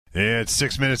It's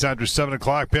 6 minutes after 7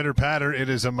 o'clock. Pitter patter. It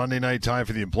is a Monday night time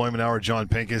for the Employment Hour. John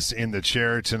Pinkus in the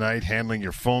chair tonight, handling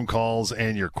your phone calls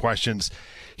and your questions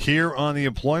here on the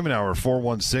Employment Hour.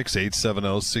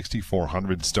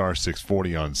 416-870-6400, star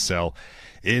 640 on cell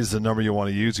is the number you want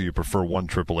to use. If you prefer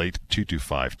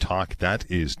 1-888-225-TALK, that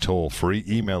is toll free.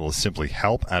 Email is simply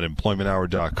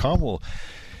help@employmenthour.com. We'll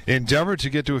endeavor to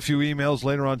get to a few emails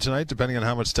later on tonight, depending on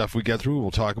how much stuff we get through. We'll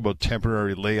talk about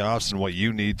temporary layoffs and what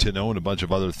you need to know and a bunch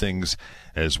of other things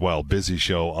as well. Busy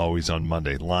show always on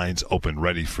Monday. Lines open,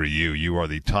 ready for you. You are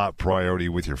the top priority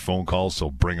with your phone calls, so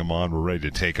bring them on. We're ready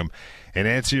to take them and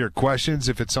answer your questions.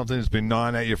 If it's something that's been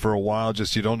gnawing at you for a while,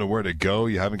 just you don't know where to go,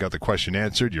 you haven't got the question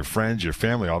answered, your friends, your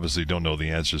family obviously don't know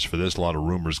the answers for this. A lot of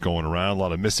rumors going around, a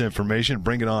lot of misinformation.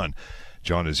 Bring it on.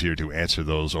 John is here to answer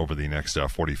those over the next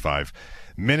 45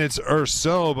 minutes or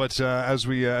so. But as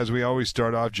we always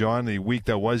start off, John, the week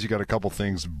that was, you got a couple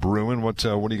things brewing. What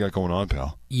do you got going on,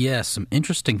 pal? Yes, some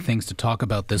interesting things to talk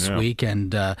about this week,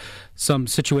 and some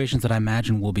situations that I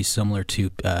imagine will be similar to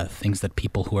things that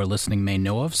people who are listening may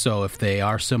know of. So if they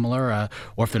are similar,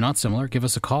 or if they're not similar, give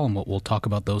us a call and we'll talk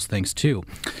about those things too.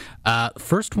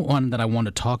 First one that I want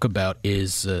to talk about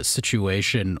is a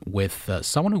situation with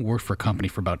someone who worked for a company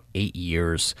for about 8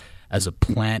 years as a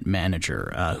plant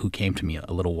manager who came to me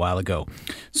a little while ago.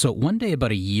 So one day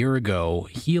about a year ago,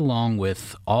 he, along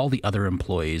with all the other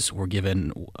employees, were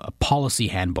given a policy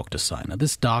handbook to sign. Now,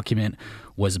 this document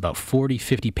was about 40,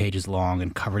 50 pages long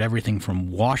and covered everything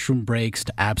from washroom breaks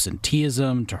to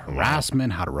absenteeism to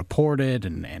harassment, how to report it,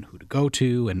 and who to go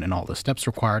to, and all the steps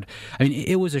required. I mean,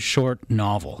 it was a short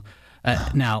novel.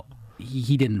 Now,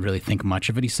 he didn't really think much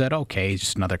of it. He said, okay, it's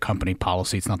just another company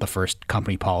policy. It's not the first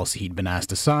company policy he'd been asked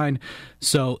to sign.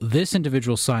 So this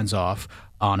individual signs off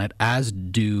on it, as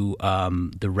do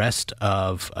the rest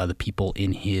of the people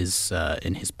in his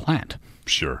plant.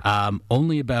 Sure.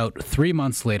 Only about 3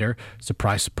 months later,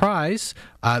 surprise, surprise,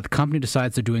 the company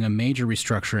decides they're doing a major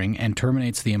restructuring and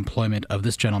terminates the employment of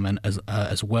this gentleman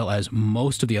as well as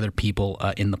most of the other people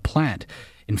in the plant.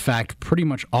 In fact, pretty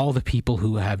much all the people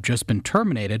who have just been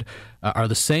terminated are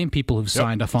the same people who've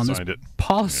signed off on this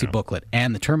policy booklet.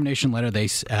 And the termination letter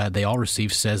they all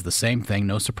received says the same thing.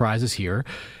 No surprises here.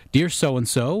 Dear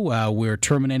so-and-so, we're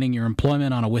terminating your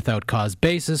employment on a without cause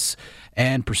basis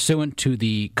and pursuant to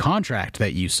the contract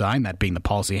that you signed, that being the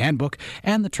policy handbook,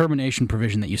 and the termination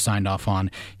provision that you signed off on.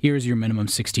 Here's your minimum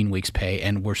 16 weeks pay,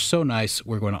 and we're so nice,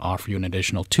 we're going to offer you an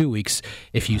additional 2 weeks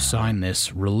if you sign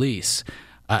this release.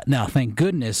 Now, thank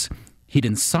goodness he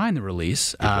didn't sign the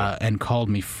release and called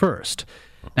me first.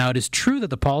 Now, it is true that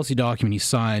the policy document he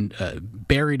signed,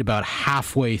 buried about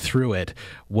halfway through it,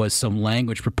 was some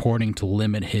language purporting to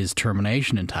limit his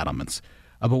termination entitlements.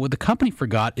 But what the company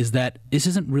forgot is that this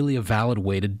isn't really a valid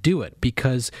way to do it,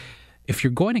 because if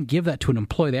you're going to give that to an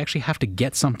employee, they actually have to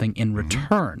get something in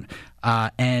return.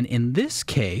 And in this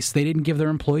case, they didn't give their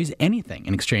employees anything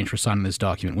in exchange for signing this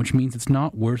document, which means it's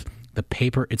not worth the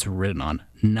paper it's written on.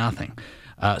 Nothing.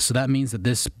 So that means that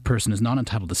this person is not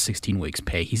entitled to 16 weeks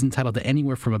pay. He's entitled to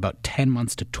anywhere from about 10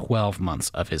 months to 12 months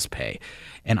of his pay.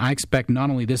 And I expect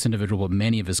not only this individual, but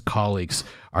many of his colleagues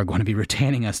are going to be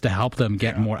retaining us to help them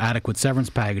get more adequate severance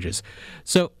packages.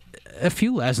 So a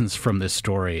few lessons from this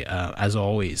story, as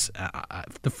always.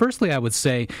 Firstly, I would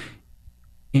say,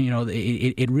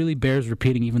 it really bears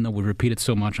repeating, even though we repeat it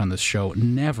so much on this show.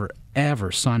 Never,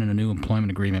 ever sign a new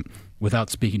employment agreement without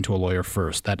speaking to a lawyer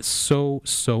first. That is so,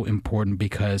 so important,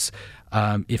 because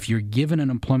if you're given an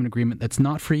employment agreement that's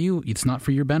not for you, it's not for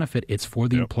your benefit, it's for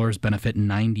the employer's benefit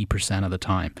 90% of the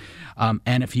time.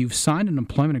 And if you've signed an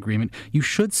employment agreement, you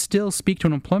should still speak to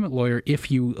an employment lawyer if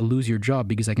you lose your job,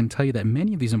 because I can tell you that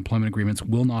many of these employment agreements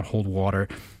will not hold water.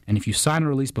 And if you sign a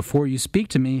release before you speak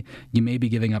to me, you may be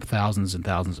giving up thousands and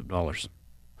thousands of dollars.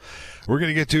 We're going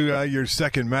to get to your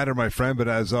second matter, my friend, but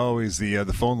as always, the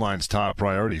phone line's top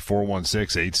priority,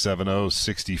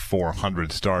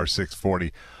 416-870-6400, star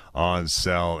 640 on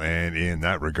cell. And in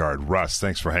that regard, Russ,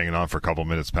 thanks for hanging on for a couple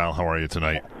minutes, pal. How are you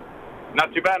tonight?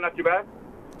 Not too bad, not too bad.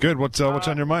 Good. What's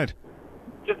on your mind?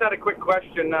 Just had a quick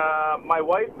question. My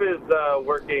wife is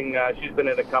working, she's been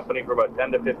in the company for about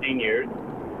 10 to 15 years.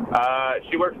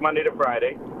 She works Monday to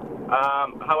Friday.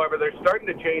 However, they're starting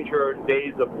to change her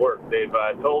days of work. They've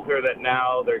told her that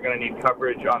now they're going to need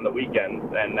coverage on the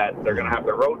weekends, and that they're going to have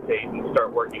to rotate and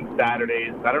start working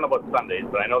Saturdays. I don't know about Sundays,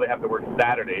 but I know they have to work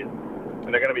Saturdays,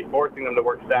 and they're going to be forcing them to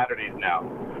work Saturdays now,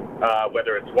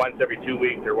 whether it's once every 2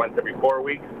 weeks or once every 4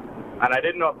 weeks. And I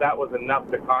didn't know if that was enough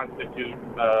to constitute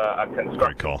a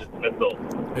constructive dismissal.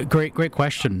 Great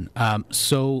question.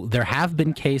 So there have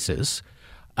been cases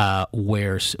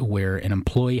where an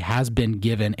employee has been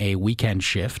given a weekend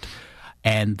shift,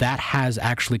 And that has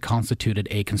actually constituted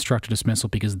a constructive dismissal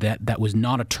because that was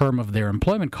not a term of their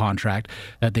employment contract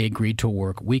that they agreed to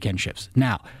work weekend shifts.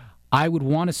 Now, I would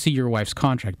want to see your wife's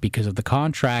contract because of the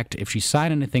contract. If she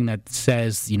signed anything that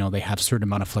says, they have a certain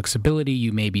amount of flexibility,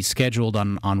 you may be scheduled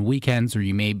on weekends, or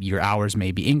your hours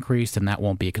may be increased, and that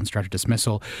won't be a constructive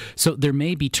dismissal. So there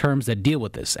may be terms that deal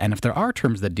with this. And if there are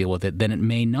terms that deal with it, then it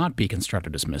may not be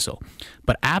constructive dismissal.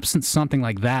 But absent something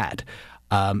like that,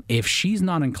 if she's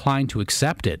not inclined to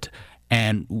accept it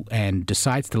and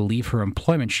decides to leave her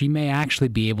employment, she may actually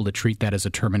be able to treat that as a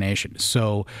termination.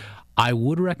 So I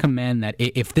would recommend that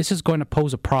if this is going to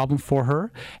pose a problem for her,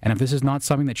 and if this is not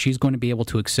something that she's going to be able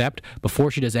to accept,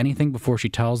 before she does anything, before she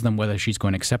tells them whether she's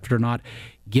going to accept it or not,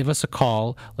 give us a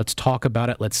call. Let's talk about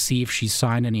it. Let's see if she's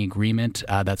signed any agreement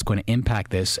that's going to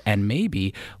impact this. And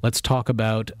maybe let's talk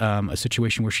about a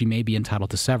situation where she may be entitled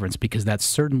to severance, because that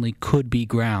certainly could be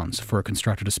grounds for a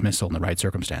constructive dismissal in the right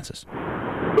circumstances.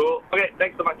 Cool. Okay,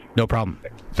 thanks so much. No problem.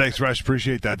 Thanks, Rush.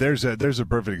 Appreciate that. There's a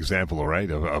perfect example,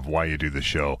 right, of why you do the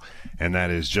show, and that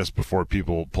is just before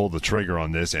people pull the trigger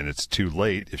on this and it's too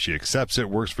late. If she accepts it,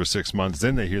 works for 6 months,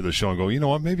 then they hear the show and go, you know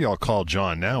what, maybe I'll call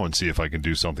John now and see if I can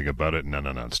do something about it. No,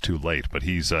 it's too late. But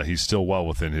he's still well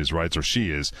within his rights, or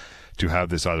she is, to have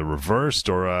this either reversed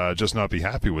or just not be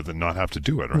happy with it, not have to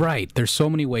do it. Right. There's so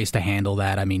many ways to handle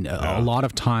that. I mean, a lot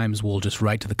of times we'll just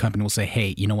write to the company. We'll say,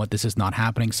 hey, you know what, this is not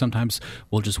happening. Sometimes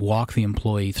we'll just walk the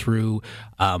employee through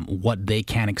what they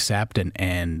can accept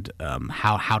and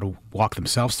how to walk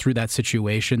themselves through that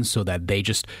situation so that they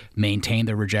just maintain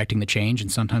they're rejecting the change.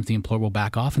 And sometimes the employer will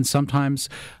back off, and sometimes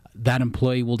that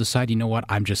employee will decide, you know what,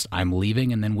 I'm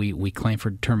leaving, and then we claim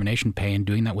for termination pay, and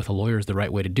doing that with a lawyer is the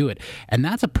right way to do it. And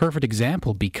that's a perfect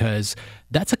example, because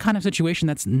that's a kind of situation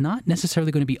that's not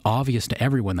necessarily going to be obvious to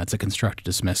everyone. That's a constructive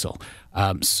dismissal.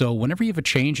 So whenever you have a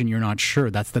change and you're not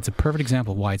sure, that's a perfect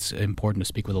example of why it's important to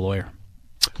speak with a lawyer.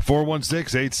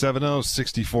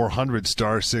 416-870-6400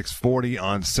 star 640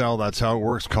 on cell. That's how it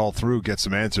works. Call through, get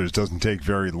some answers. Doesn't take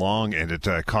very long, and it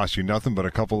costs you nothing but a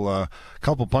couple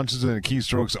punches and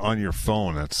keystrokes on your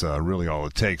phone. That's really all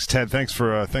it takes. Ted, thanks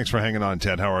for hanging on.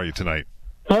 Ted, how are you tonight?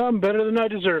 I'm better than I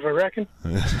deserve, I reckon.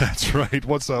 That's right.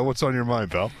 What's on your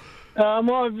mind, pal?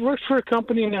 Well, I've worked for a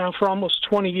company now for almost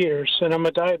 20 years, and I'm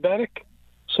a diabetic.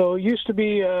 So it used to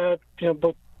be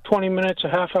about 20 minutes, a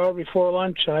half hour before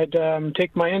lunch, I'd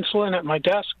take my insulin at my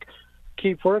desk,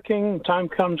 keep working. Time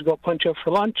comes, go punch out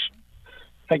for lunch.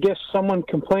 I guess someone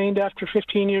complained after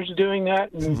 15 years of doing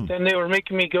that, and then they were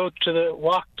making me walk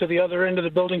to the other end of the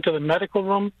building to the medical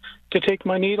room to take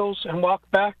my needles and walk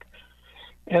back.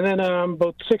 And then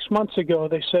about 6 months ago,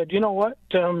 they said, you know what,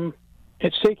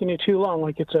 it's taking you too long.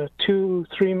 Like, it's a 2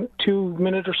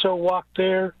 minute or so walk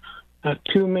there, a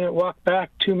 2 minute walk back,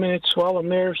 2 minutes while I'm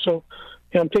there. So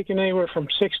I'm taking anywhere from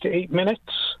 6 to 8 minutes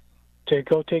to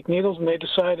go take needles, and they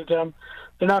decided they're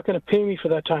not going to pay me for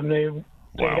that time. They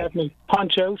had me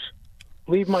punch out,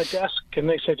 leave my desk, and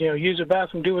they said, use the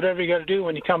bathroom, do whatever you got to do.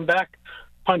 When you come back,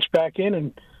 punch back in,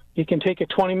 and you can take a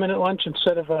 20-minute lunch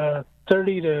instead of a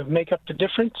 30 to make up the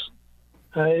difference.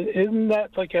 Isn't that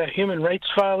like a human rights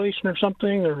violation or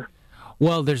something? Or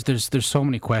Well, there's so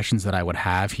many questions that I would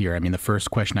have here. I mean, the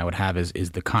first question I would have is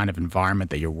the kind of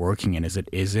environment that you're working in. Is it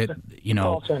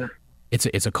call center?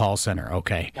 It's a call center.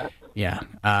 Okay, yeah.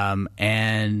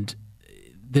 And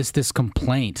this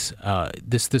complaint,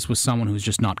 this was someone who's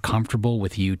just not comfortable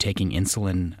with you taking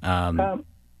insulin. I'm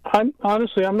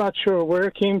not sure where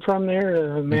it came from.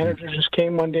 There, the manager just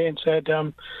came one day and said,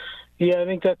 "Yeah, I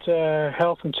think that's a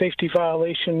health and safety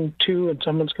violation too, and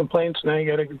someone's complained. So now you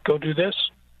got to go do this."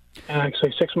 And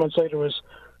actually 6 months later was,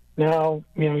 now,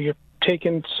 you're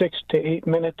taking 6 to 8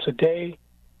 minutes a day,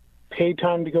 paid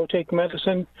time to go take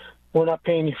medicine. We're not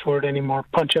paying you for it anymore.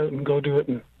 Punch out and go do it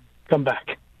and come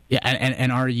back. Yeah,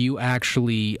 and are you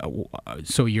actually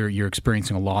so you're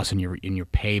experiencing a loss in your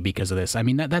pay because of this? I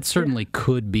mean, that certainly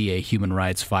could be a human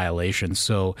rights violation.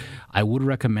 So I would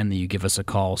recommend that you give us a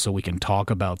call so we can talk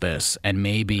about this, and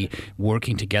maybe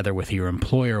working together with your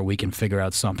employer, we can figure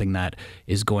out something that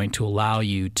is going to allow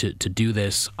you to do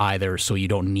this, either so you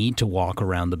don't need to walk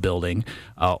around the building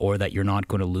or that you're not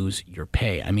going to lose your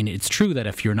pay. I mean, it's true that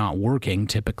if you're not working,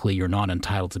 typically you're not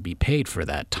entitled to be paid for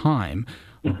that time.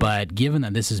 But given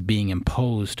that this is being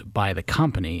imposed by the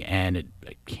company, and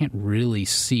I can't really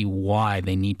see why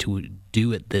they need to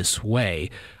do it this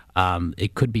way,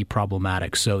 it could be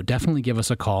problematic. So definitely give us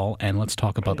a call, and let's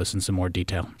talk about this in some more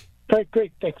detail. All right,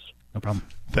 great. Thanks. No problem.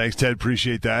 Thanks, Ted.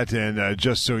 Appreciate that. And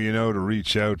just so you know, to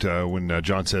reach out when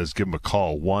John says give him a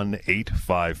call,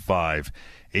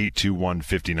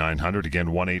 1-855-821-5900. Again,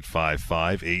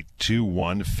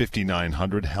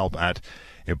 1-855-821-5900. Help at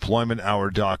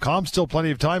employmenthour.com. Still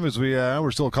plenty of time as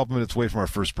we're still a couple minutes away from our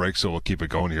first break, so we'll keep it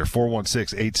going here.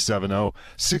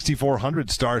 416-870-6400,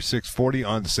 star 640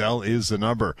 on cell is the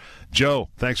number. Joe,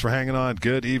 thanks for hanging on.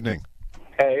 Good evening.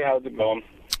 Hey, how's it going?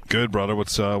 Good, brother.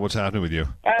 What's happening with you?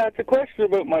 It's a question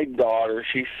about my daughter.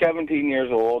 She's 17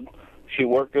 years old. She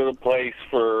worked at a place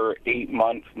for 8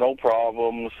 months, no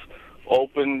problems,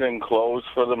 opened and closed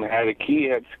for them, had a key,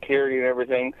 had security and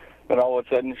everything. Then all of a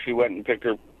sudden she went and picked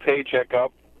her paycheck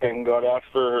up and got asked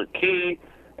for her key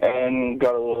and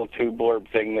got a little two-blurb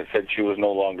thing that said she was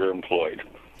no longer employed.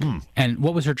 And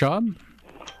what was her job?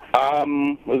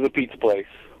 It was a pizza place.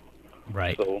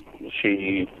 Right. So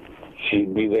she'd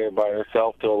be there by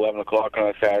herself till 11 o'clock on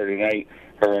a Saturday night,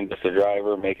 her and just a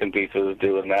driver, making pizzas,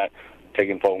 doing that,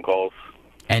 taking phone calls.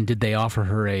 And did they offer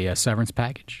her a severance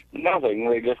package? Nothing.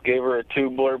 They just gave her a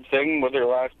two-blurb thing with her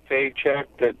last paycheck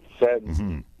that said,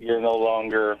 you're no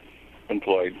longer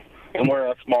employed. And we're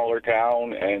in a smaller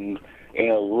town and in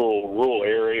a rural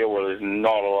area where there's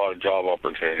not a lot of job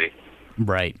opportunity.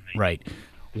 Right.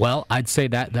 Well, I'd say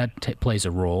that plays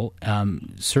a role.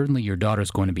 Certainly your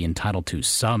daughter's going to be entitled to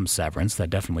some severance. That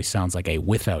definitely sounds like a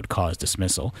without cause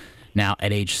dismissal. Now,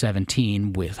 at age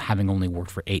 17, with having only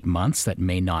worked for 8 months, that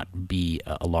may not be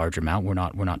a large amount. We're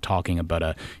not talking about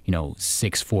a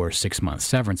 6 month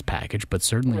severance package, but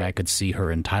certainly I could see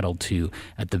her entitled to,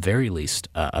 at the very least,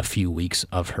 a few weeks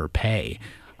of her pay.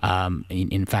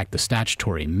 In fact, the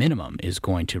statutory minimum is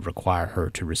going to require her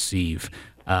to receive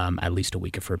at least a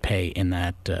week of her pay in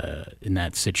that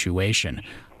situation.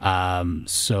 In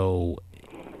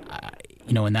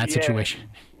that situation.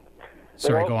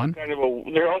 Sorry, go on.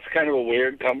 They're also kind of a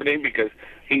weird company because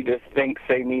he just thinks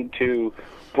they need to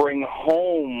bring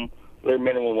home their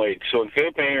minimum wage. So instead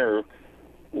of paying her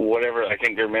whatever, I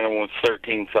think their minimum was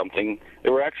 13 something, they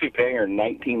were actually paying her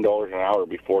 $19 an hour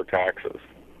before taxes.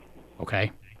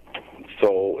 Okay.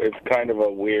 So it's kind of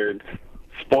a weird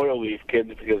spoil these kids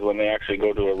because when they actually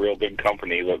go to a real big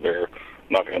company that they're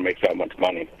not going to make that much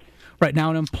money. Right.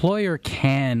 Now, an employer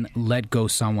can let go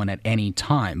someone at any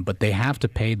time, but they have to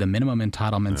pay the minimum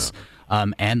entitlements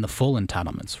and the full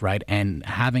entitlements, right? And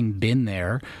having been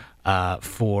there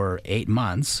for 8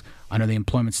 months, under the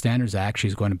Employment Standards Act,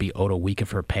 she's going to be owed a week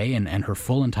of her pay, and her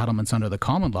full entitlements under the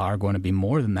common law are going to be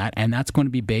more than that, and that's going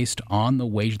to be based on the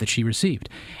wage that she received.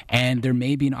 And there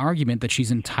may be an argument that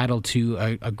she's entitled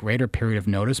to a greater period of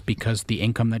notice because the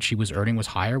income that she was earning was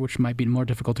higher, which might be more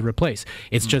difficult to replace.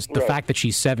 It's just the fact that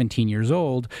she's 17 years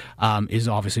old is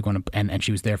obviously going to, and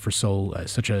she was there for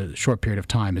such a short period of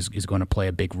time is going to play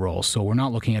a big role. So we're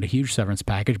not looking at a huge severance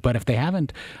package, but if they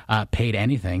haven't paid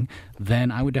anything,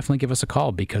 then I would definitely give us a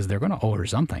call because they're going to owe her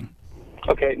something.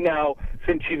 Okay, now,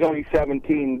 since she's only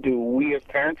 17, do we as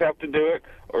parents have to do it,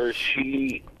 or is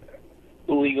she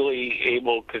legally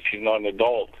able, because she's not an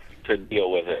adult, to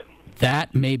deal with it?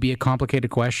 That may be a complicated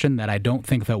question that I don't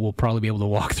think that we'll probably be able to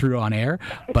walk through on air,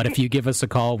 but if you give us a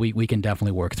call, we can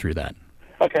definitely work through that.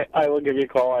 Okay, I will give you a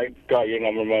call. I got your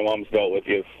number. My mom's dealt with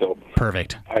you, so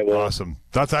perfect. I will. Awesome.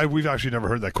 We've actually never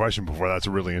heard that question before. That's a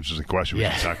really interesting question. We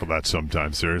can tackle that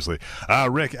sometime, seriously.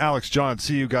 Rick, Alex, John,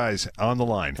 see you guys on the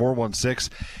line.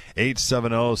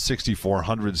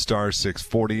 416-870-6400, star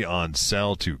 640 on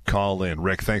cell to call in.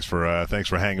 Rick, thanks for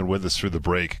hanging with us through the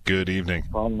break. Good evening.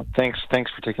 Thanks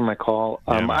for taking my call.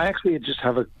 I actually just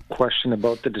have a question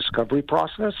about the discovery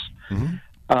process. Mm-hmm.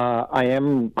 I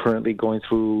am currently going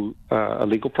through a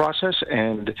legal process,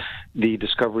 and the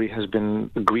discovery has been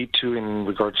agreed to in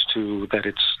regards to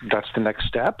that's the next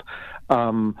step.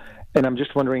 And I'm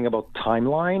just wondering about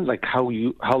timeline, like how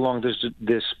long does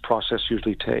this process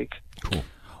usually take? Cool.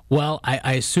 Well,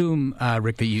 I assume,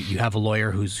 Rick, that you have a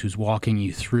lawyer who's walking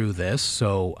you through this.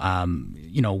 So,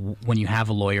 when you have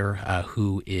a lawyer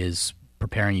who is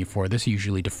preparing you for this, you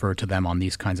usually defer to them on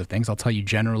these kinds of things. I'll tell you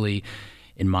generally,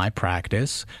 in my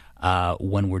practice,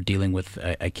 when we're dealing with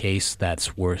a case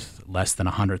that's worth less than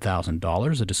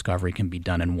 $100,000, a discovery can be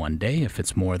done in 1 day. If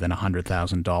it's more than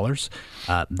 $100,000,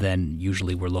 then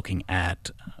usually we're looking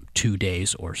at 2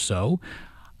 days or so.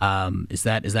 Is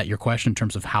that your question in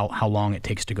terms of how long it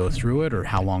takes to go through it or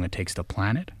how long it takes to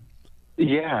plan it?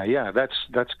 Yeah,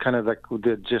 that's kind of like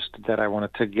the gist that I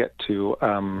wanted to get to,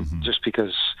 just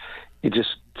because it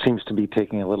just seems to be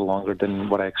taking a little longer than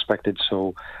what I expected.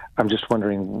 So I'm just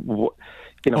wondering,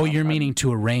 Oh, you're meaning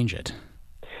to arrange it?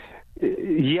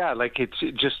 Yeah, like it's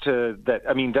just that.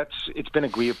 I mean, it's been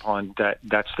agreed upon that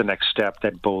that's the next step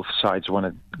that both sides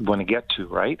want to get to,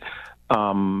 right?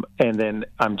 And then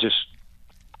I'm just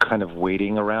kind of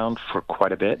waiting around for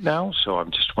quite a bit now, so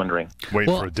I'm just wondering.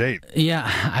 Waiting for a date. Yeah,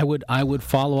 I would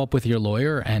follow up with your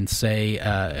lawyer and say,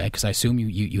 because I assume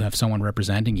you have someone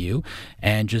representing you,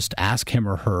 and just ask him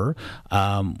or her,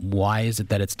 why is it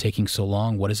that it's taking so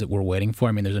long? What is it we're waiting for?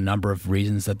 I mean, there's a number of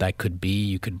reasons that could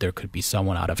be. There could be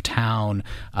someone out of town.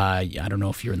 I don't know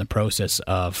if you're in the process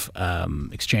of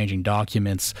exchanging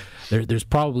documents. There's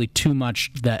probably too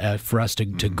much that for us to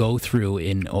go through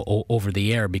over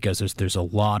the air, because there's a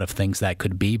lot of things that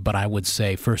could be. But I would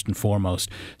say first and foremost,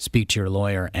 speak to your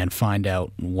lawyer and find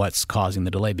out what's causing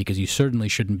the delay, because you certainly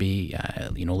shouldn't be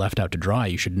left out to dry.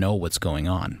 You should know what's going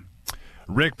on.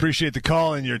 Rick, appreciate the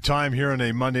call and your time here on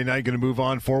a Monday night. Going to move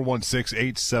on,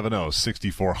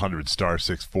 416-870-6400 star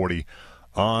 640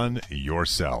 on your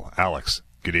cell. Alex,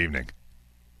 good evening.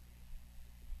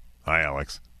 Hi,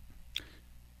 Alex.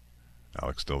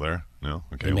 Alex still there? No?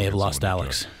 Okay. We may have lost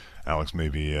Alex. Alex may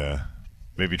be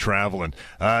traveling.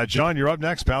 John, you're up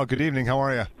next, pal. Good evening. How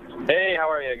are you? Hey, how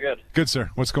are you? Good. Good,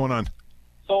 sir. What's going on?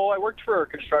 So I worked for a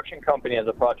construction company as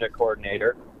a project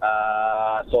coordinator.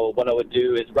 So what I would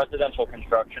do is residential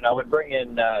construction. I would bring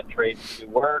in trades to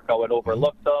work. I would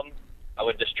overlook them. I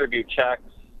would distribute checks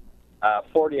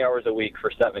 40 hours a week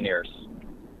for 7 years.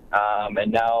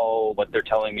 And now what they're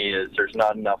telling me is there's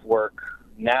not enough work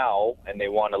now, and they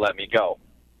want to let me go.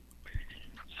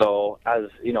 So as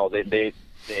you know, they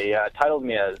titled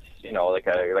me as like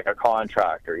a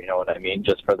contractor. You know what I mean?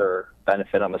 Just for their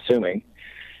benefit, I'm assuming.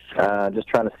 Just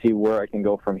trying to see where I can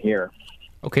go from here.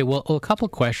 Okay, well, a couple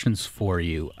of questions for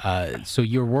you. So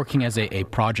you're working as a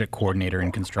project coordinator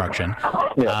in construction.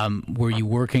 Yeah. Were you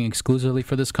working exclusively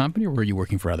for this company, or were you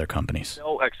working for other companies?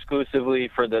 No, exclusively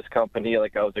for this company.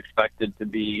 Like I was expected to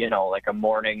be, like a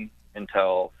morning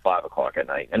until 5 o'clock at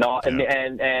night, and maybe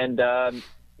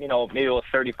it was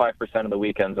 35% of the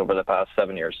weekends over the past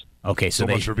 7 years. Okay, so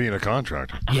much for being a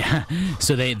contractor. Yeah,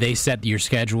 so they set your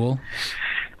schedule.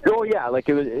 Oh yeah, like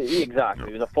it was exactly.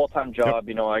 It was a full-time job.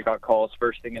 Yep. I got calls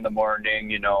first thing in the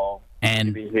morning. And you need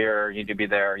to be here, you need to be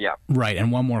there. Yeah. Right.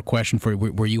 And one more question for you: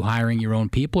 were you hiring your own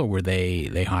people, or were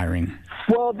they hiring?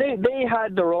 Well, they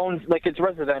had their own. Like it's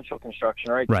residential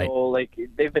construction, right? Right. So like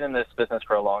they've been in this business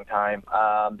for a long time.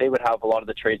 They would have a lot of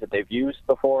the trades that they've used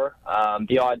before.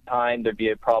 The odd time there'd be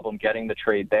a problem getting the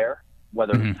trade there,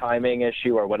 whether it's a timing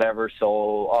issue or whatever.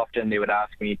 So often they would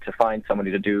ask me to find somebody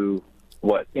to do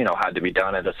what had to be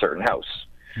done at a certain house.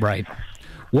 Right.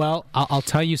 Well, I'll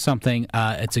tell you something.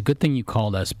 It's a good thing you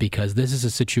called us, because this is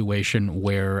a situation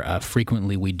where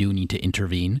frequently we do need to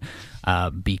intervene,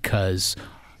 because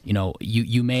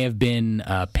you may have been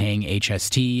paying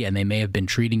HST, and they may have been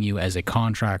treating you as a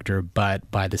contractor, but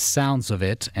by the sounds of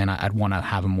it, and I'd want to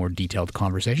have a more detailed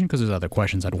conversation because there's other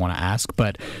questions I'd want to ask,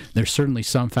 but there's certainly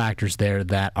some factors there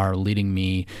that are leading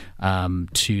me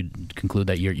to conclude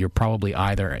that you're probably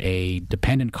either a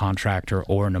dependent contractor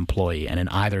or an employee, and in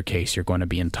either case, you're going to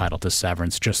be entitled to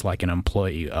severance just like an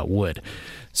employee would.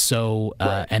 So,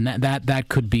 right. And that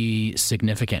could be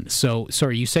significant. So,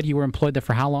 sorry, you said you were employed there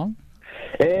for how long?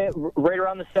 Right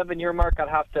around the 7-year mark. I'd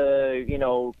have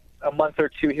to, a month or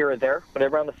two here or there, but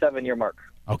around the 7-year mark.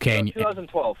 Okay. So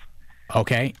 2012.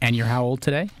 Okay. And you're how old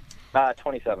today?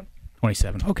 27.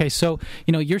 27. Okay. So,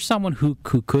 you're someone who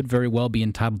could very well be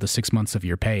entitled to 6 months of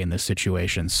your pay in this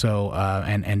situation. So,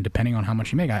 and depending on how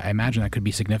much you make, I imagine that could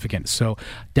be significant. So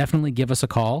definitely give us a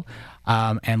call,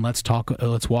 and let's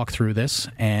walk through this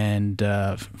and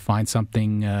find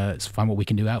something, find what we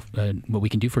can do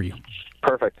for you.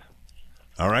 Perfect.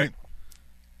 All right.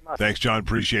 Thanks, John.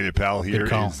 Appreciate it, pal. Here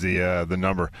is the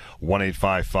number,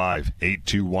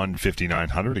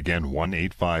 1-855-821-5900. Again,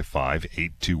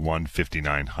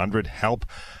 1-855-821-5900. Help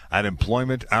at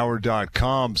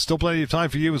employmenthour.com. Still plenty of time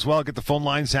for you as well. Get the phone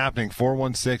lines happening,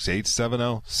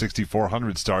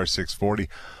 416-870-6400 star 640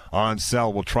 on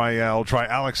cell. We'll try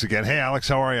Alex again. Hey, Alex,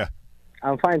 how are you?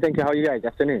 I'm fine, thank you. How are you guys?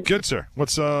 Afternoon. Good, sir.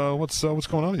 What's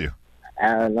going on with you?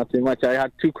 Not too much. I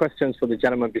had two questions for the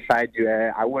gentleman beside you.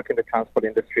 I work in the transport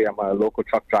industry. I'm a local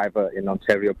truck driver in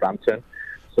Ontario, Brampton.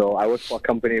 So I work for a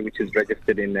company which is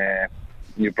registered in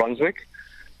New Brunswick.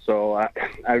 So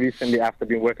I recently, after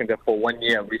being working there for 1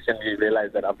 year, recently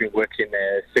realized that I've been working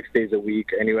 6 days a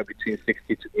week, anywhere between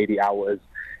 60 to 80 hours.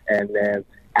 And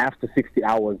after 60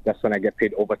 hours, that's when I get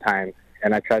paid overtime.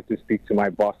 And I tried to speak to my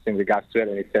boss in regards to it,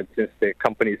 and he said since the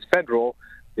company is federal,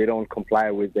 they don't comply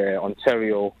with the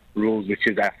Ontario rules, which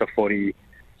is after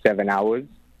 47 hours.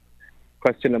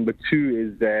 Question number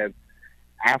two is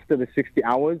after the 60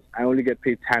 hours, I only get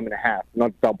paid time and a half,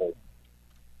 not double.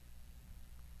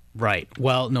 Right.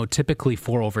 Well, no, typically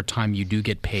for overtime, you do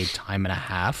get paid time and a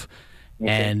half. Okay.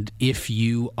 And if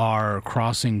you are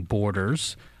crossing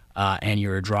borders, and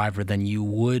you're a driver, then you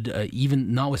would,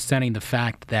 even notwithstanding the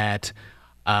fact that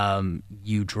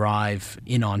you drive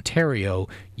in Ontario,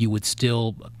 you would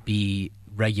still be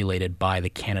regulated by the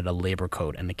Canada Labour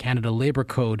Code. And the Canada Labour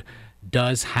Code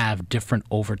does have different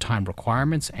overtime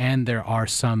requirements, and there are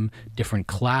some different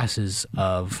classes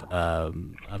of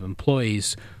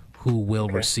employees who will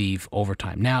receive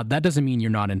overtime. Now, that doesn't mean you're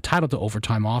not entitled to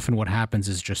overtime. Often what happens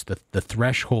is just the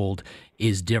threshold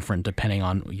is different depending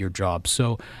on your job.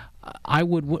 So I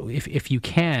would, if you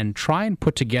can, try and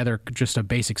put together just a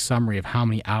basic summary of how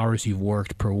many hours you've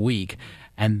worked per week,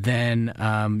 and then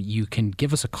you can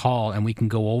give us a call and we can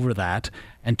go over that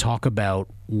and talk about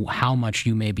how much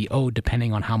you may be owed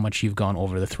depending on how much you've gone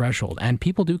over the threshold. And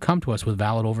people do come to us with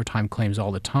valid overtime claims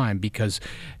all the time because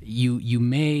you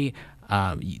may...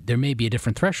 there may be a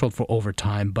different threshold for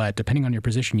overtime, but depending on your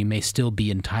position, you may still be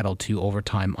entitled to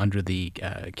overtime under the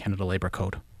Canada Labour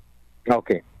Code.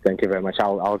 Okay, thank you very much.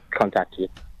 I'll contact you.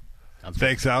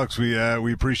 Thanks, Alex. We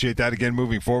appreciate that. Again,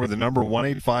 moving forward, the number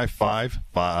 1-855-821-5900,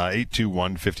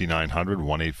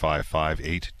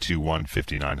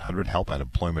 1-855-821-5900, help at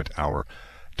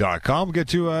employmenthour.com. We'll get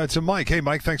to Mike. Hey,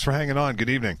 Mike, thanks for hanging on. Good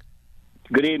evening.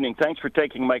 Good evening. Thanks for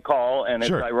taking my call. And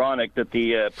Sure. It's ironic that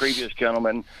the previous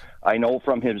gentleman, I know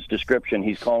from his description,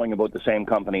 he's calling about the same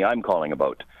company I'm calling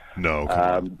about.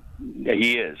 No.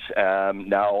 He is.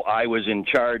 Now, I was in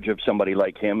charge of somebody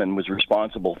like him and was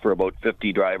responsible for about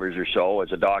 50 drivers or so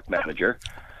as a dock manager.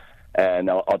 And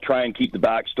I'll try and keep the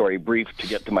backstory brief to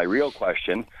get to my real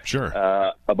question. Sure.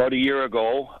 About a year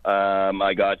ago,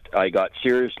 I got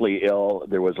seriously ill.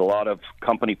 There was a lot of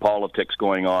company politics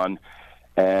going on.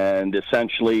 And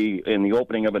essentially, in the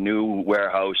opening of a new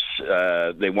warehouse,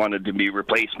 they wanted to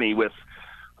replace me with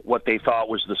what they thought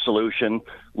was the solution.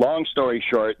 Long story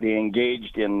short, they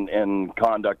engaged in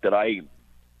conduct that I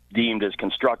deemed as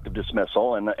constructive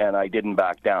dismissal, and I didn't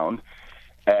back down.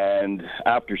 And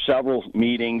after several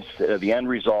meetings, the end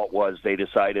result was they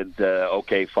decided,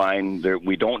 okay, fine,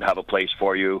 we don't have a place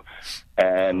for you.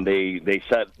 And they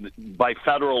said, by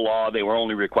federal law, they were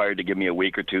only required to give me a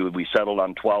week or two. We settled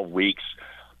on 12 weeks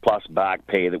plus back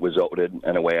pay that was owed,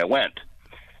 and away I went.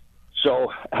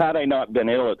 So had I not been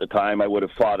ill at the time, I would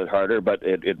have fought it harder, but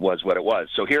it was what it was.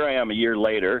 So here I am a year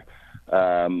later.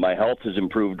 My health has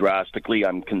improved drastically.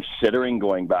 I'm considering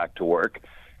going back to work.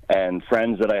 And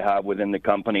friends that I have within the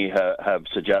company have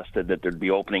suggested that there'd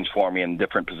be openings for me in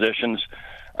different positions.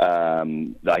 I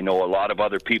know a lot of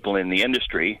other people in the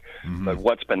industry, but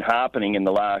what's been happening in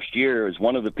the last year is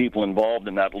one of the people involved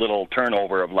in that little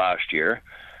turnover of last year.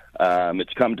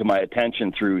 It's come to my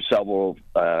attention through several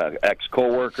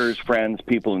ex-coworkers, friends,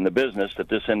 people in the business that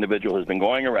this individual has been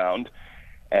going around.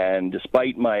 And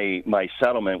despite my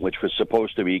settlement, which was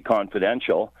supposed to be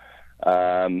confidential,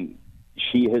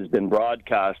 she has been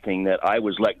broadcasting that I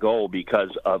was let go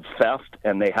because of theft,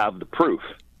 and they have the proof.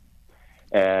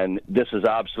 And this is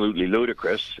absolutely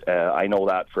ludicrous. I know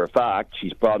that for a fact.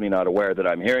 She's probably not aware that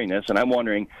I'm hearing this, and I'm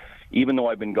wondering, even though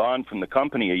I've been gone from the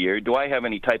company a year, do I have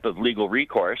any type of legal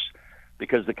recourse?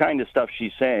 Because the kind of stuff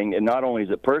she's saying, and not only is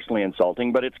it personally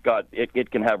insulting, but it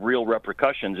can have real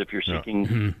repercussions if you're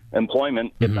seeking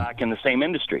employment back in the same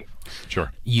industry.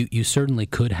 Sure. You certainly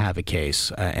could have a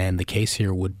case, and the case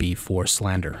here would be for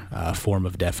slander, a form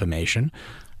of defamation.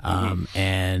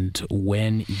 And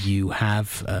when you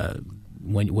have...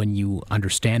 When you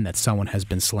understand that someone has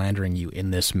been slandering you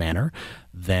in this manner,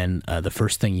 then the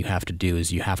first thing you have to do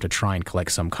is you have to try and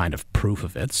collect some kind of proof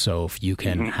of it. So if you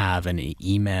can have an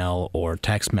email or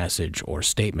text message or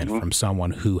statement from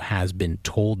someone who has been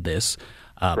told this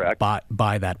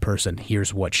by that person,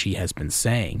 here's what she has been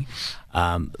saying,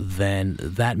 then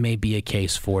that may be a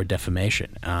case for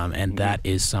defamation. And that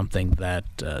is something that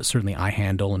certainly I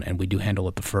handle, and we do handle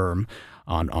at the firm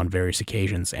on various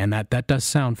occasions, and that does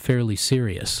sound fairly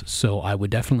serious. So I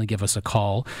would definitely give us a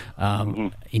call,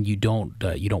 and you don't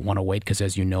want to wait, because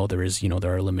as you know, there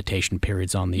are limitation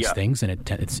periods on these things, and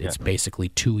it's basically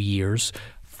 2 years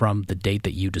from the date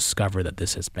that you discover that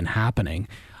this has been happening.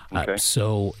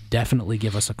 So definitely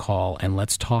give us a call, and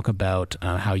let's talk about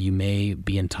how you may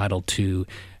be entitled to.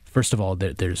 First of all,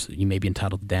 you may be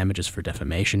entitled to damages for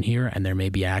defamation here, and there may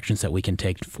be actions that we can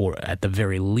take for, at the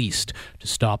very least, to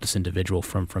stop this individual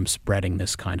from spreading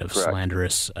this kind of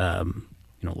slanderous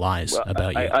lies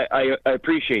about you. I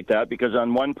appreciate that, because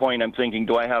on one point I'm thinking,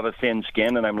 do I have a thin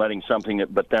skin and I'm letting something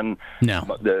that, but then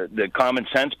the common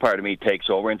sense part of me takes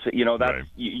over and say, that's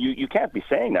you can't be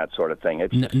saying that sort of thing.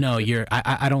 It's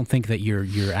I don't think that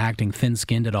you're acting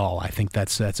thin-skinned at all. I think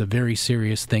that's a very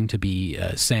serious thing to be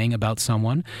saying about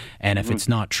someone, and if it's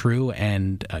not true,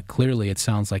 and clearly it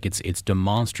sounds like it's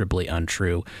demonstrably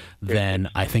untrue, then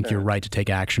I think you're right to take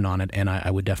action on it, and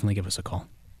I would definitely give us a call.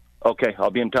 Okay, I'll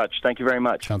be in touch. Thank you very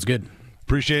much. Sounds good.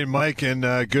 Appreciate it, Mike, and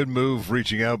good move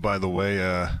reaching out, by the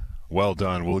way. Well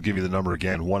done. We'll give you the number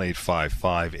again,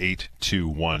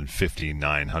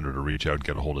 1-855-821-5900 to reach out and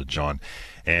get a hold of John.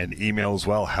 And email as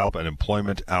well,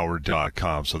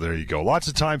 help@employmenthour.com. So there you go. Lots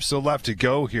of time still left to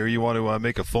go here. You want to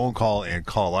make a phone call and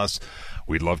call us.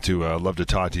 We'd love to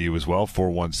talk to you as well,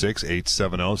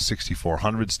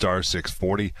 416-870-6400, star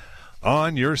 640.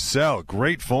 On your cell.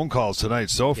 Great phone calls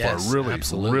tonight so far. Yes,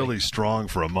 really strong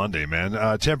for a Monday, man.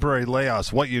 Temporary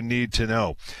layoffs, what you need to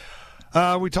know.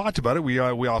 We talked about it. We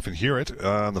often hear it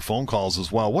on the phone calls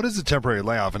as well. What is a temporary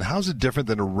layoff, and how is it different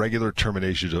than a regular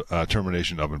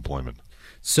termination of employment?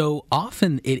 So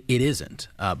often it isn't,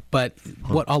 but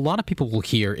what a lot of people will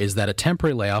hear is that a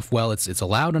temporary layoff, well, it's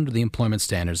allowed under the Employment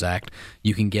Standards Act.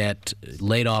 You can get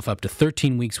laid off up to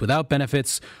 13 weeks without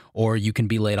benefits, or you can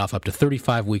be laid off up to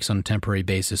 35 weeks on a temporary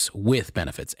basis with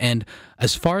benefits. And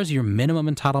as far as your minimum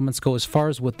entitlements go, as far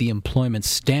as what the Employment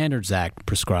Standards Act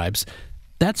prescribes,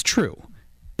 that's true.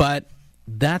 But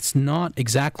that's not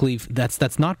exactly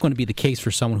that's not going to be the case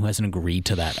for someone who hasn't agreed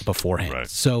to that beforehand. Right.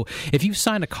 So if you've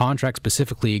signed a contract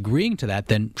specifically agreeing to that,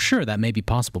 then sure, that may be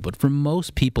possible. But for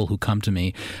most people who come to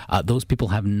me, those people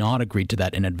have not agreed to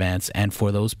that in advance, and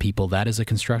for those people, that is a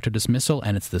constructive dismissal,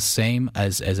 and it's the same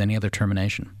as any other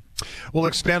termination. Well,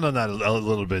 expand on that a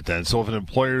little bit then. So if an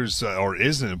employer's or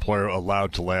is an employer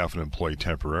allowed to lay off an employee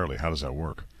temporarily, how does that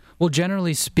work? Well,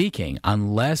 generally speaking,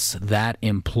 unless that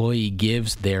employee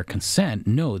gives their consent,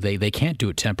 no, they can't do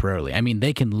it temporarily. I mean,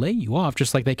 they can lay you off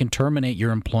just like they can terminate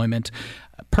your employment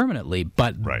permanently,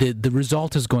 but the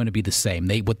result is going to be the same.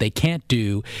 What they can't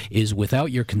do is,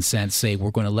 without your consent, say,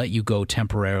 we're going to let you go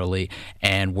temporarily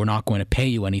and we're not going to pay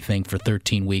you anything for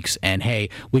 13 weeks, and hey,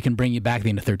 we can bring you back at the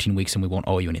end of 13 weeks and we won't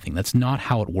owe you anything. That's not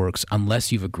how it works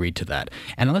unless you've agreed to that.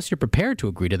 And unless you're prepared to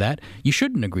agree to that, you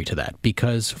shouldn't agree to that,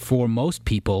 because for most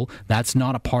people, that's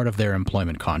not a part of their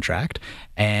employment contract.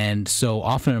 And so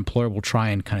often an employer will try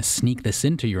and kind of sneak this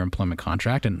into your employment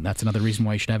contract, and that's another reason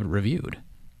why you should have it reviewed.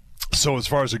 So as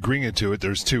far as agreeing to it,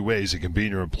 there's two ways. It can be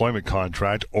in your employment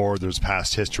contract, or there's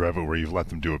past history of it where you've let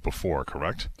them do it before,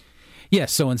 correct?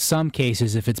 Yes, so in some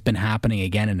cases, if it's been happening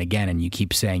again and again and you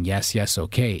keep saying yes,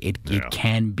 okay, it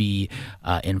can be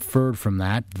inferred from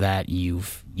that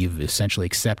you've essentially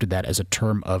accepted that as a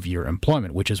term of your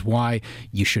employment, which is why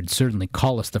you should certainly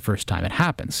call us the first time it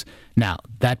happens. Now,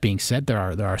 that being said, there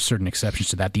are certain exceptions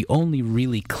to that. The only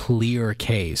really clear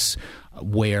case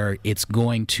where it's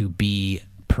going to be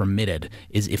permitted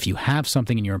is if you have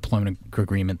something in your employment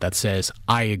agreement that says,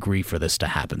 I agree for this to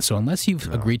happen. So unless you've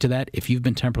agreed to that, if you've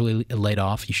been temporarily laid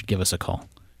off, you should give us a call.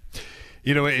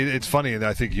 You know, it's funny, and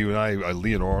I think you and I,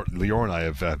 Leor and I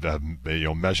have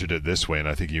measured it this way, and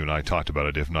I think you and I talked about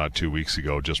it, if not 2 weeks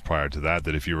ago, just prior to that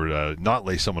if you were to not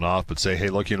lay someone off, but say, hey,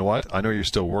 look, you know what? I know you're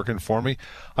still working for me.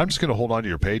 I'm just going to hold on to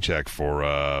your paycheck for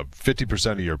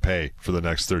 50% of your pay for the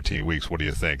next 13 weeks. What do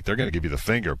you think? They're going to give you the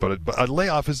finger, but a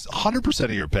layoff is 100%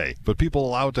 of your pay, but people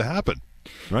allow it to happen.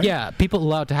 Right? Yeah, people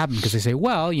allow it to happen because they say,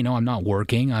 well, I'm not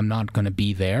working, I'm not going to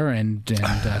be there, and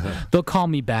they'll call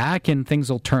me back and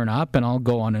things will turn up and I'll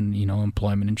go on and,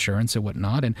 employment insurance and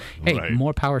whatnot. And hey,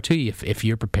 more power to you if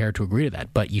you're prepared to agree to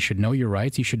that. But you should know your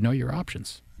rights, you should know your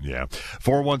options. Yeah.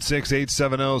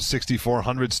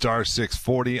 416-870-6400, star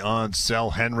 640 on cell.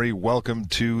 Henry, welcome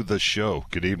to the show.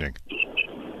 Good evening.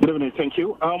 Good evening, thank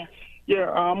you.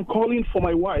 I'm calling for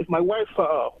my wife. My wife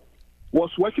was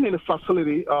working in a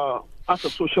facility as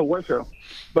a social worker,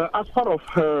 but as part of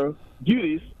her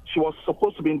duties, she was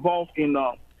supposed to be involved in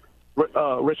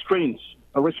restraining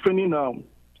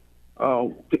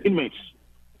the inmates.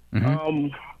 Mm-hmm.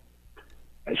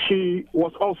 She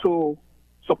was also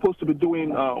supposed to be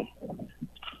doing on-call.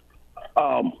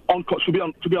 To be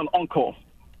on on-call,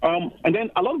 and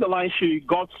then along the line, she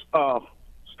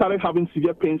started having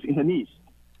severe pains in her knees.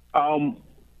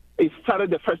 It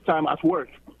started the first time at work.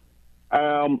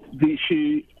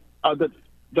 The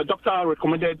doctor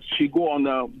recommended she go on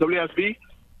WSB,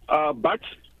 but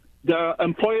the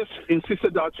employers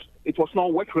insisted that it was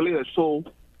not work related, so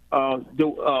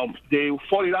they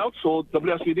fought it out. So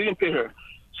WSB didn't pay her.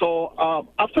 So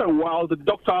after a while, the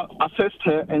doctor assessed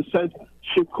her and said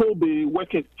she could be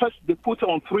working. First, they put her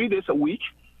on 3 days a week,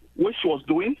 which she was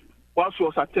doing while she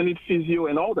was attending physio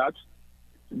and all that.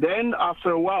 Then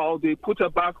after a while, they put her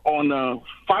back on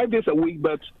 5 days a week,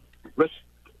 but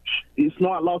is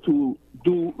not allowed to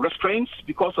do restraints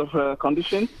because of her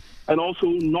condition, and also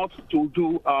not to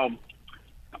do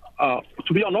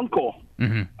to be on call.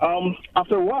 Mm-hmm.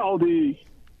 After a while, they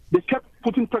kept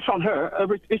putting pressure on her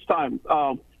each time,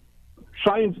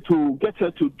 trying to get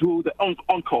her to do the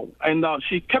on call, and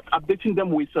she kept updating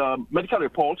them with medical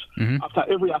reports after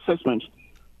every assessment.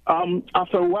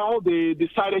 After a while, they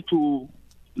decided to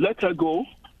let her go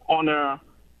on a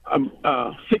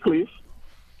sick leave,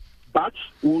 but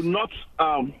will not.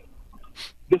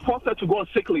 They forced her to go on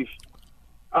sick leave,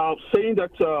 saying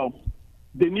that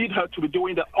they need her to be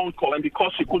doing the on-call, and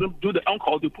because she couldn't do the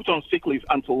on-call, they put her on sick leave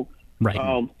until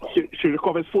she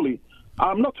recovers fully.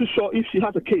 I'm not too sure if she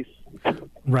has a case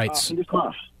in this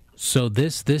class. So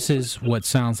this is what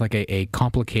sounds like a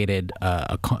complicated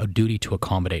a duty to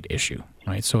accommodate issue,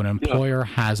 right? So an employer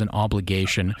has an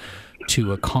obligation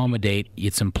to accommodate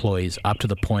its employees up to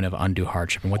the point of undue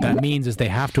hardship. And what that means is they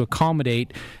have to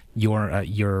accommodate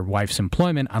your wife's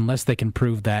employment unless they can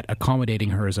prove that accommodating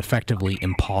her is effectively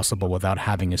impossible without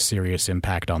having a serious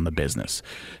impact on the business.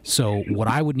 So what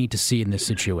I would need to see in this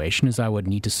situation is I would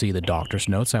need to see the doctor's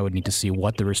notes. I would need to see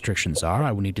what the restrictions are.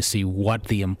 I would need to see what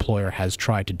the employer has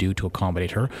tried to do to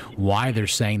accommodate her, why they're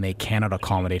saying they cannot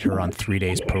accommodate her on 3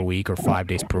 days per week or 5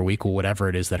 days per week or whatever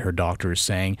it is that her doctor is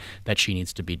saying that she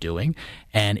needs to be doing.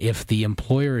 And if the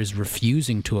employer is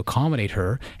refusing to accommodate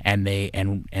her and they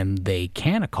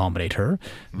can accommodate her,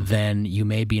 then you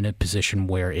may be in a position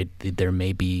where there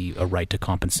may be a right to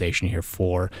compensation here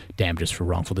for damages for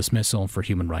wrongful dismissal and for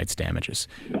human rights damages.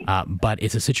 But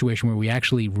it's a situation where we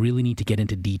actually really need to get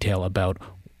into detail about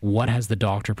what has the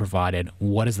doctor provided,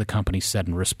 what has the company said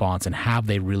in response, and have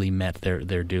they really met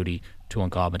their duty to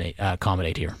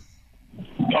accommodate here.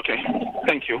 Okay,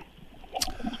 thank you.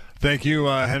 Thank you,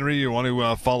 Henry. You want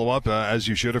to follow up, as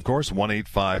you should, of course,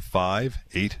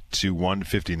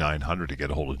 1-855-821-5900 to get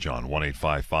a hold of John,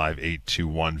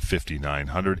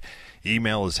 1-855-821-5900.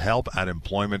 Email is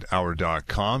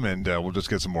help@employmenthour.com, and we'll just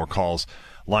get some more calls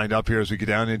lined up here as we get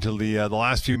down into the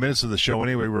last few minutes of the show.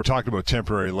 Anyway, we were talking about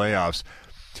temporary layoffs.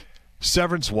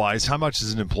 Severance-wise, how much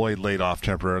is an employee laid off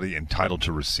temporarily entitled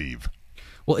to receive?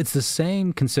 Well, it's the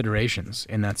same considerations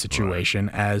in that situation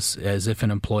as if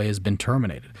an employee has been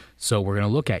terminated. So we're going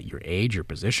to look at your age, your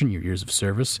position, your years of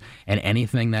service, and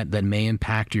anything that may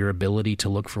impact your ability to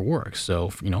look for work. So,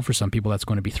 for some people that's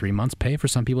going to be 3 months' pay. For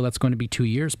some people that's going to be 2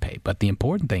 years' pay. But the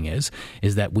important thing is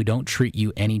that we don't treat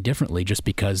you any differently just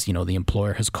because, the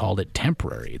employer has called it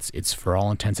temporary. It's for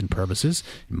all intents and purposes.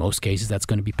 In most cases, that's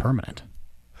going to be permanent.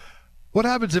 What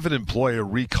happens if an employer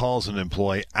recalls an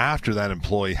employee after that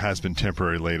employee has been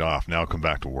temporarily laid off, now come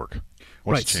back to work?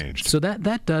 What's changed? So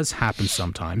that does happen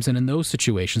sometimes. And in those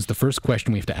situations, the first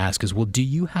question we have to ask is, well, do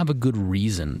you have a good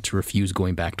reason to refuse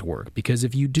going back to work? Because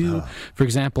if you do, for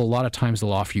example, a lot of times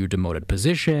they'll offer you a demoted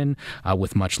position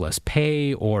with much less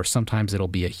pay, or sometimes it'll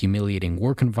be a humiliating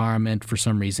work environment for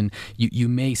some reason. You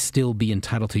may still be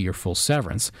entitled to your full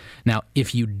severance. Now,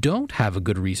 if you don't have a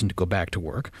good reason to go back to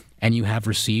work, and you have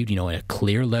received, a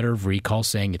clear letter of recall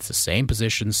saying it's the same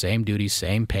position, same duties,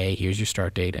 same pay, here's your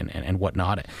start date and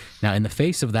whatnot. Now, in the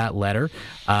face of that letter,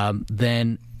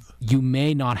 then you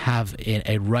may not have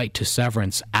a right to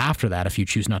severance after that if you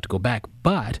choose not to go back,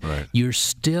 but you're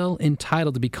still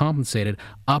entitled to be compensated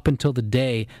up until the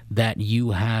day that you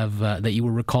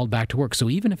were recalled back to work. So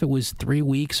even if it was 3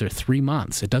 weeks or 3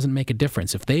 months, it doesn't make a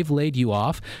difference. If they've laid you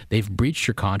off, they've breached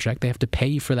your contract, they have to pay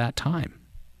you for that time.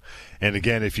 And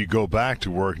again, if you go back to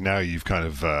work now, you've kind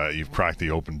of you've cracked the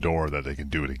open door that they can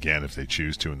do it again if they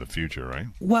choose to in the future, right?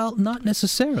 Well, not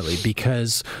necessarily,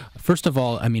 because first of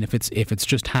all, I mean, if it's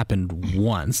just happened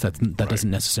once, that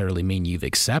doesn't necessarily mean you've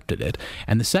accepted it.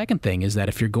 And the second thing is that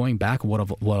if you're going back, what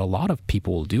a lot of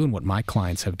people will do, and what my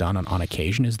clients have done on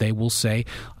occasion, is they will say,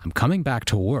 "I'm coming back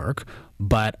to work,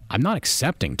 but I'm not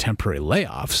accepting temporary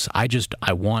layoffs. I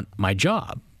want my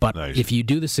job. But if you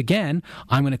do this again,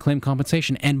 I'm going to claim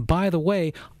compensation. And by the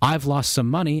way, I've lost some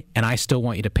money, and I still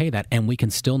want you to pay that. And we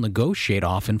can still negotiate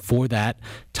often for that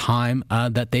time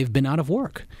that they've been out of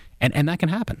work. And that can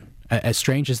happen, as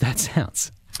strange as that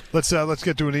sounds. Let's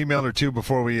get to an email or two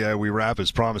before we wrap.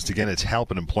 As promised, again, it's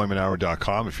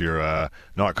help@employmenthour.com if you're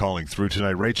not calling through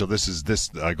tonight. Rachel, this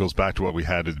goes back to what we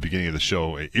had at the beginning of the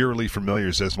show. Eerily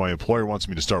Familiar says, my employer wants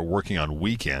me to start working on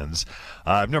weekends.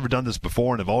 I've never done this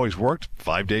before and have always worked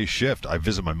 5-day shift. I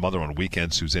visit my mother on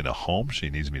weekends who's in a home. She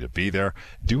needs me to be there.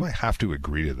 Do I have to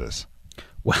agree to this?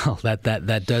 Well,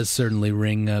 that does certainly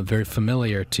ring very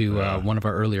familiar to one of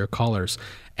our earlier callers.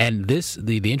 And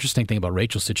the interesting thing about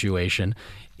Rachel's situation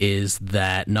is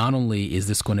that not only is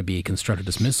this going to be a constructive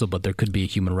dismissal, but there could be a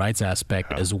human rights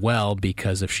aspect as well,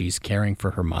 because if she's caring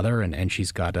for her mother and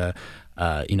she's got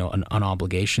an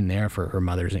obligation there for her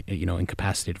mother's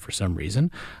incapacitated for some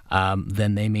reason,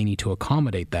 then they may need to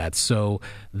accommodate that. So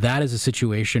that is a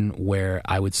situation where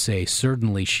I would say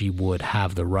certainly she would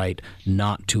have the right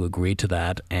not to agree to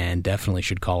that, and definitely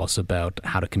should call us about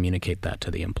how to communicate that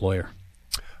to the employer.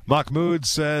 Mahmoud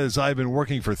says, I've been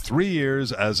working for 3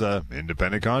 years as an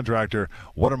independent contractor.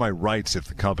 What are my rights if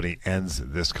the company ends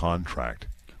this contract?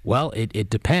 Well,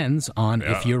 it depends on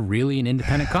if you're really an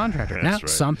independent contractor. Now, right.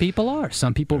 Some people are.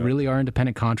 Some people really are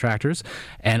independent contractors,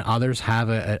 and others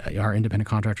are independent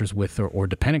contractors with or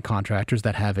dependent contractors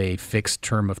that have a fixed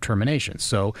term of termination.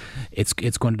 So it's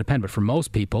going to depend. But for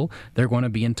most people, they're going to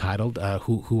be entitled,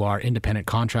 who are independent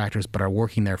contractors but are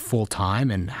working there full time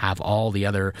and have all the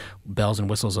other bells and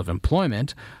whistles of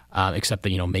employment. Except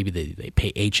that, maybe they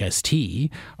pay HST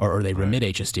or they remit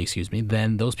HST, excuse me,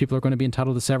 then those people are going to be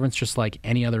entitled to severance just like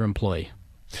any other employee.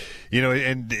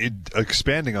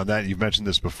 Expanding on that, you've mentioned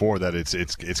this before, that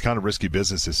it's kind of risky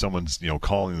business if someone's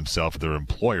calling themselves, their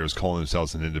employers calling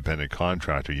themselves an independent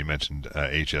contractor. You mentioned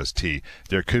HST.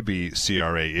 There could be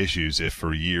CRA issues if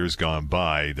for years gone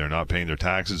by they're not paying their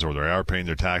taxes or they are paying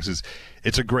their taxes.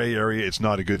 It's a gray area. It's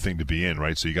not a good thing to be in,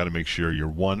 right? So you got to make sure you're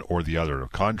one or the other, a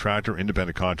contractor,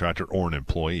 independent contractor, or an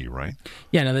employee, right?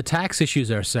 Yeah, now the tax issues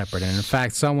are separate. And in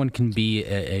fact, someone can be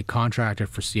a contractor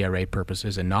for CRA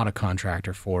purposes and not a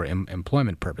contractor for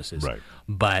employment purposes. Right.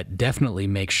 But definitely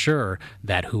make sure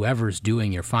that whoever's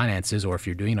doing your finances, or if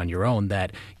you're doing it on your own,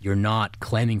 that you're not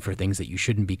claiming for things that you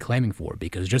shouldn't be claiming for.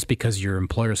 Because just because your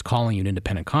employer's calling you an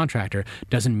independent contractor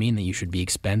doesn't mean that you should be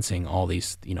expensing all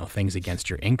these things against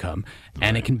your income.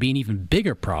 And it can be an even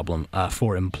bigger problem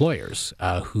for employers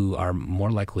who are more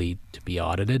likely to be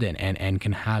audited and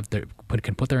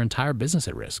can put their entire business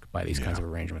at risk by these kinds of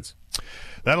arrangements.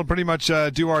 That'll pretty much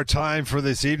do our time for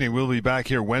this evening. We'll be back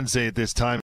here Wednesday at this time.